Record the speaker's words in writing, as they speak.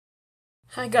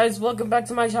Hi guys, welcome back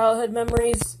to my childhood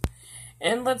memories.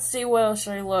 And let's see, what else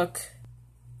should I look?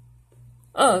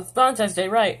 Oh, it's Valentine's Day,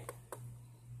 right?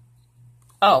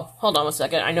 Oh, hold on a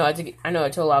second. I know how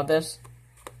to allow this.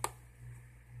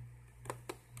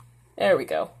 There we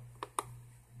go.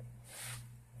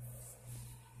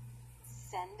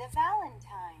 Send a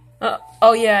Valentine.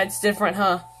 Oh yeah, it's different,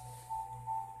 huh?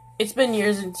 It's been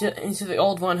years into the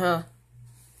old one, huh?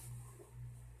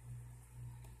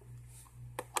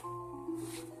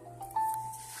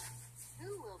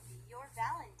 Who will be your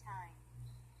Valentine?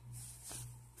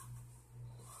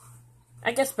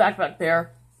 I guess Backpack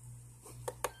Bear.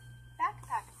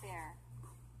 Backpack Bear.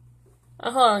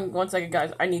 Hold on 1 second,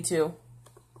 guys. I need to.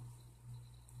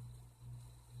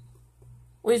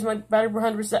 Wait, is my battery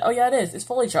 100%? Oh yeah, it is. It's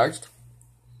fully charged.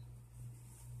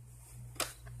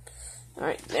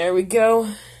 Alright, there we go.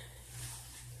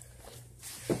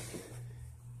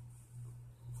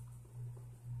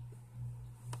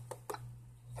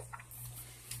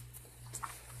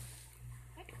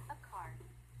 Pick a card.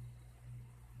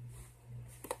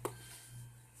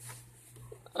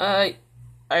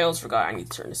 I almost forgot. I need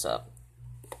to turn this up.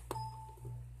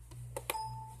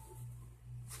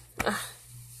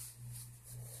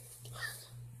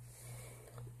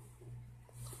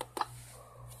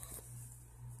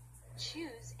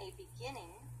 Choose a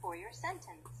beginning for your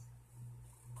sentence.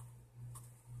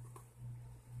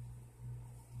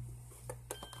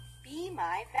 Be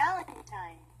my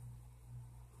Valentine.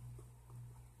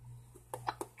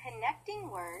 Connecting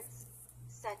words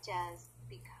such as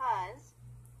because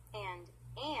and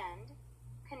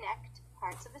connect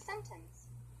parts of a sentence.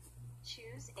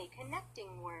 Choose a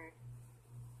connecting word.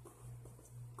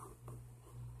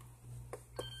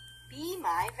 Be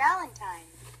my Valentine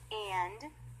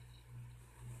and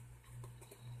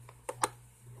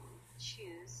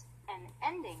choose an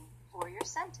ending for your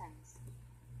sentence.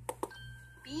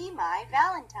 Be my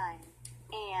Valentine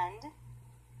and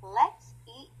let's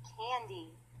eat candy.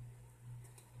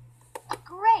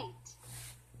 Great!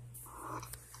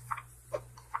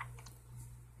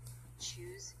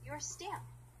 Choose your stamp.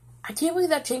 I can't believe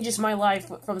that changes my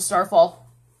life from Starfall.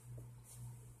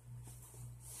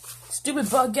 Stupid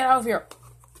bug, get out of here.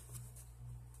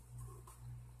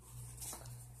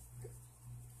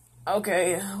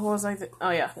 Okay, what was I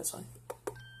oh yeah, this one.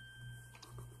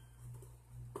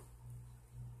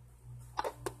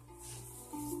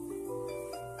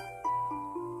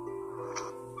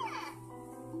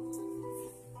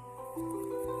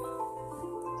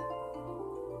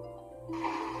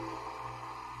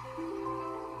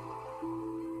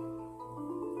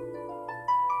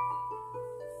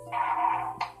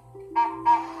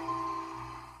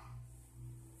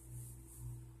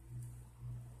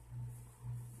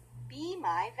 Be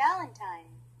my Valentine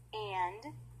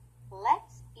and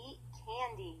let's eat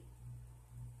candy.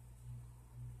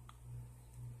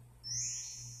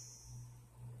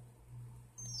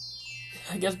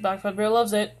 I guess Backpack Bear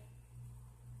loves it.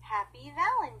 Happy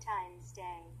Valentine's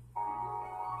Day.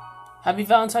 Happy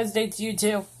Valentine's Day to you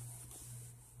too.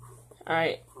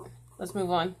 Alright, let's move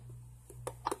on.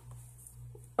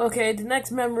 Okay, the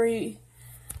next memory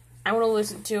I want to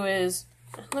listen to is...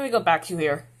 Let me go back to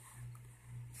here.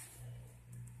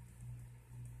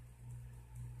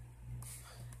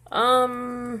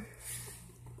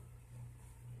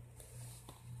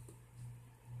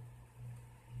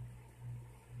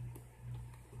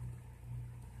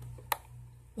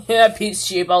 Yeah, Pete's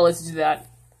Sheep, I'll listen to that.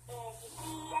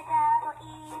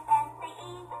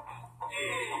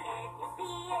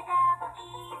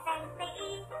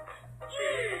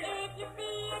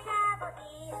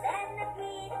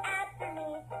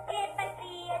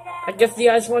 I guess the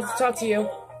eyes wants to talk to you.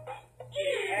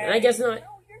 And I guess not.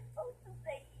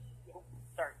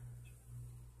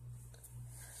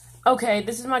 Okay,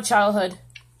 this is my childhood.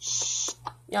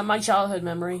 Yeah, my childhood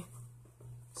memory.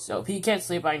 So Pete can't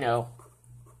sleep, I know.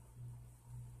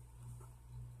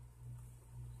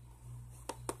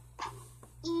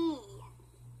 Eat.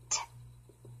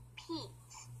 Pete.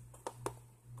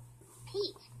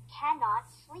 Pete cannot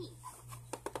sleep.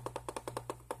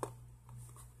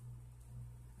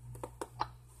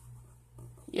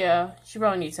 Yeah, she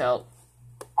probably needs help.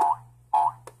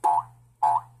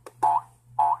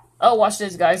 Oh, watch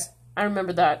this, guys. I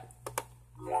remember that.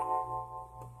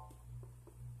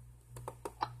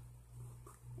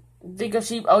 Think of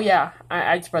sheep. Oh, yeah.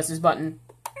 I just press this button.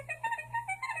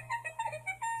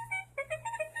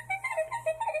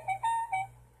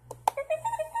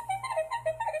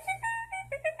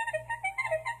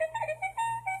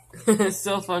 It's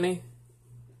so funny.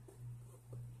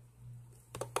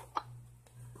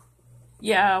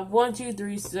 Yeah, 1, 2,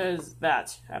 3 says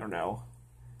that. I don't know.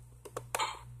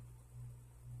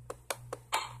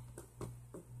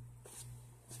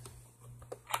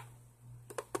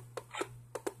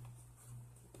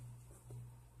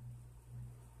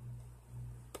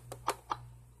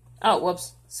 Oh,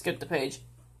 whoops. Skip the page.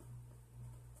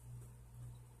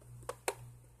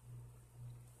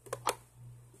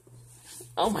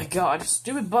 Oh my god,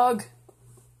 stupid bug.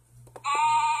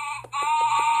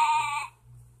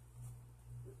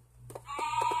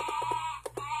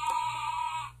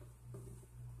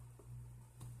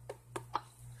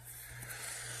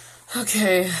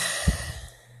 Okay.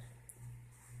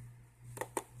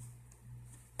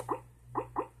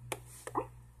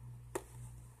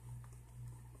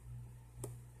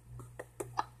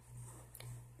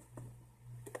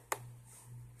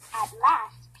 At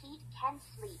last, Pete can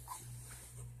sleep.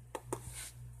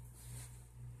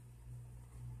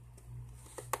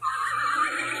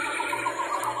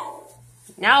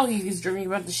 Now he's dreaming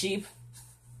about the sheep.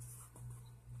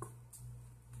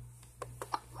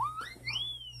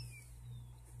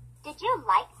 Did you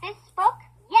like this book?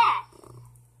 Yes.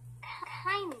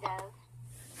 Kind of.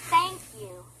 Thank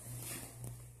you.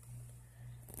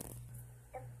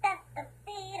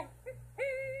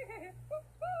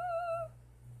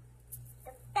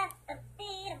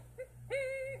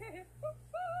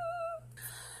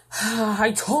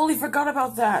 I totally forgot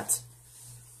about that.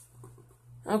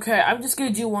 Okay, I'm just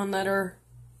gonna do one letter.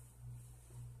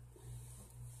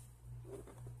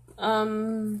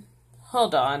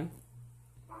 Hold on.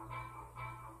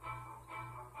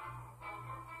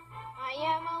 I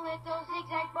am a little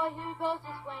zigzag boy who goes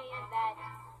this way and that.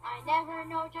 I never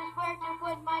know just where to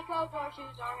put my coat or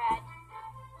shoes or hat.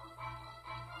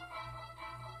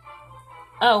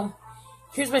 Oh,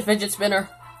 here's my fidget spinner.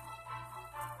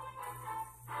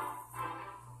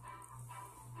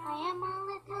 I am a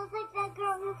little zigzag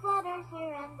girl who flutters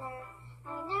here and there. I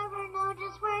never know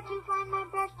just where to find my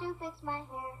brush to fix my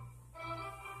hair.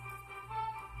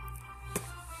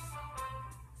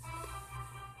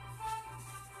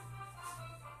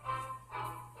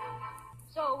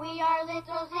 So we are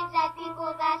little zigzag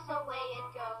people, that's the way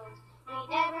it goes. We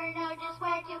never know just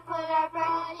where to put our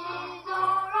brushes or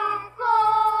our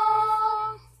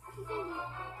clothes.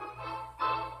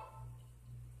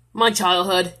 My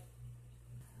childhood.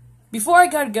 Before I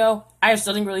gotta go, I have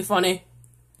something really funny.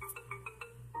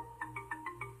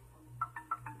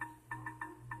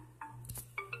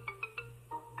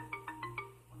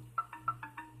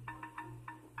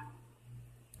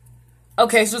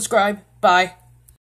 Okay, subscribe. Bye.